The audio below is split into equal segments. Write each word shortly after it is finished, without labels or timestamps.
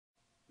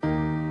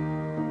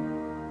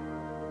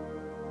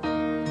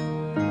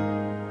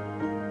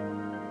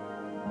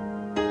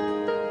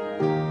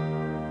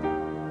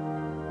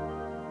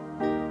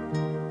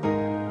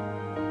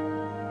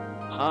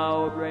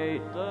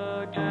great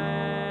the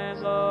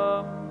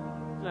chasm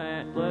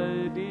that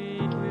lay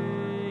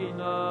between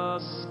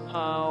us.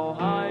 How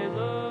high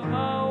the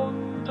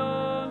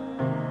mountain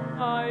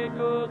I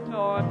could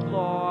not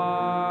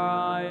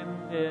climb.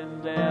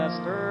 In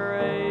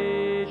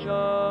desperation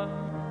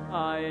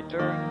I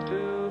turned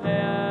to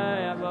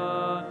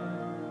heaven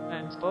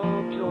and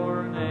spoke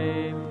your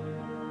name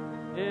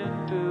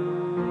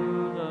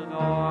into the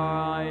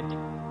night.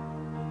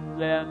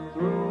 Then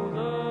through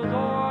the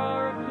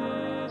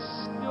darkness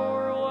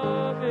your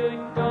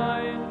loving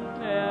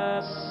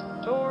kindness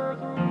tore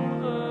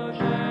through the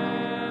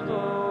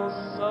shadows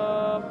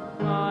of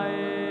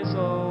my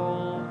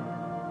soul.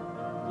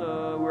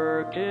 The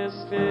work is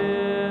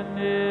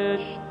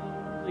finished,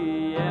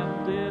 the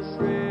end is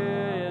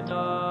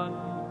written.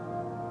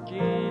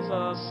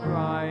 Jesus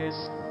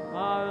Christ,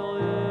 my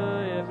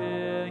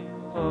living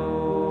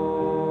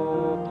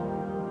hope.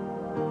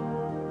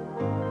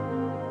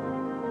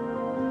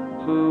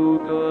 Who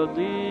could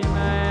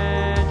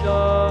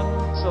imagine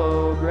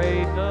so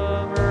great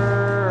the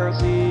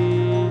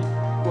mercy?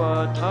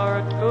 What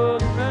heart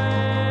could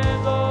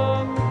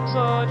fathom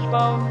such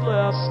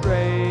boundless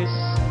grace?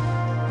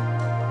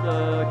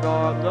 The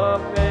God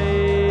of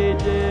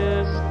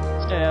ages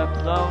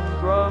stepped down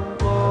from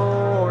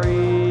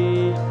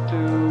glory to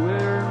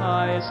wear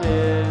my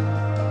sin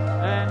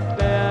and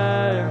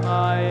bear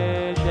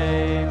my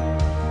shame.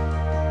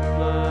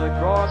 The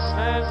cross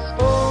has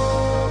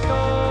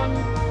spoken,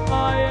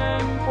 I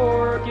am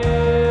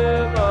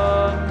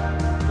forgiven.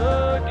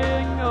 The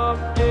King of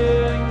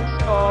Kings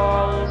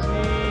calls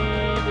me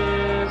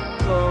his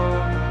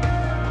own.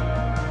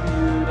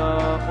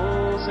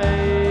 Beautiful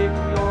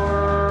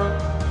Savior,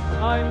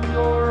 I'm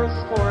yours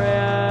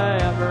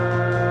forever.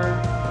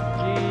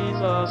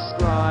 Jesus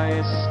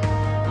Christ,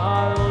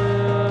 my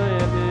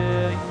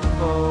living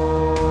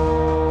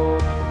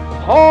hope.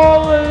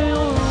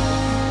 Hallelujah,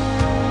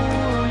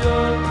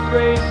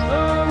 praise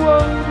the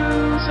one who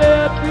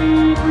set me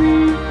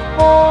free.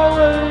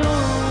 Hallelujah,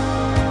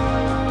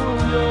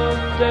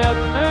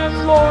 death has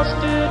lost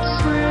its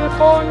grip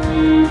on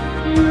me.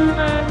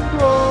 Human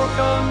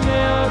broken,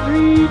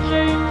 every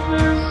chain,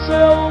 there's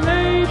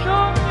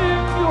salvation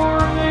in your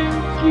name.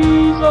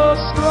 Jesus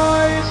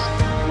Christ,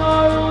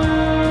 my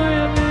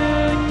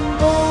living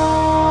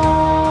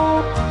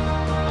hope.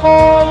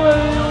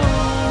 Hallelujah,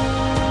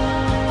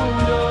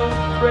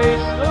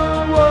 praise the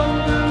one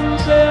who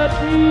set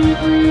me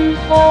free.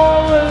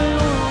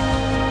 Hallelujah,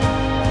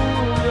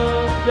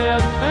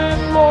 death has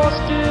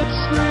lost its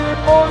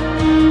grip on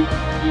me.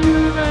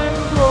 Human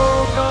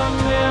broken,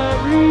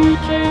 every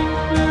chain,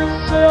 there's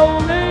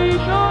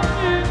salvation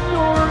in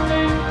your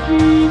name.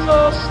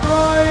 Jesus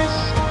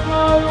Christ,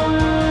 my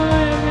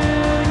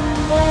living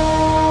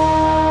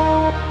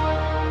hope.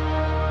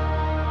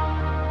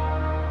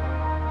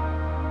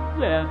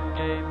 Then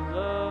came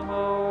the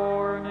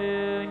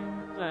morning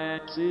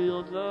that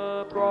sealed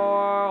the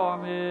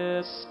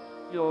promise.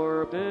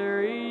 Your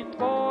buried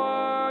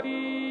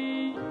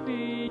body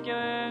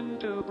began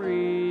to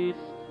breathe.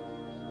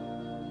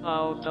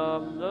 Out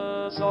of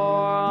the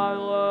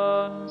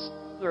silence,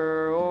 the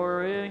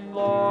roaring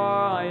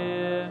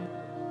lion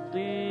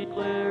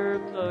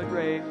declared the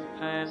grave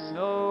has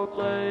no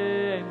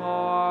claim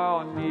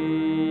on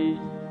me.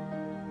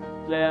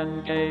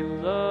 Then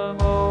came the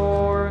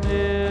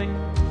morning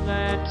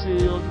that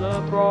sealed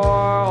the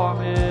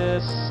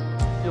promise.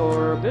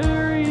 Your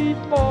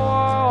buried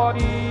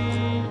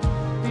body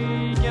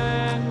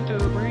began to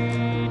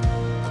breathe.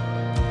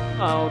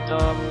 Out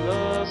of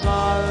the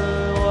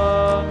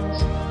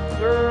silence,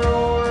 the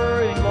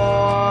roaring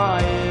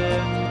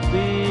lion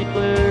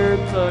declared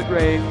the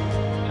grave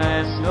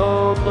has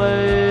no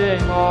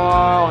claim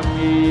on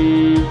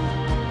me.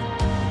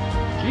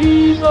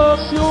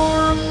 Jesus,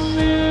 yours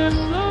is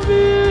the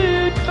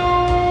victory.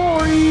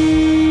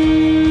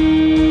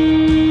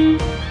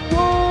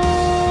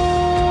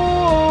 Whoa,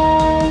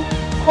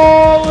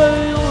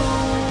 hallelujah,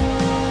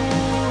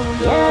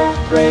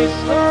 praise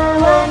the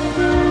one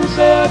who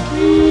set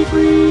me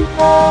free.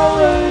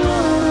 Hallelujah,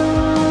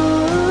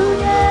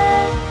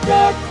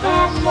 death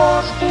has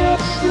lost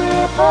its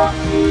grip on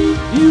me.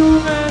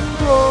 Human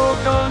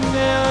broken,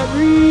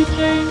 every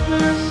chain,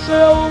 there's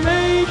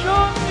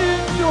salvation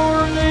in your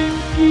name.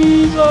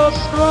 Jesus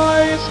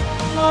Christ,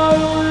 my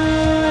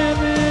living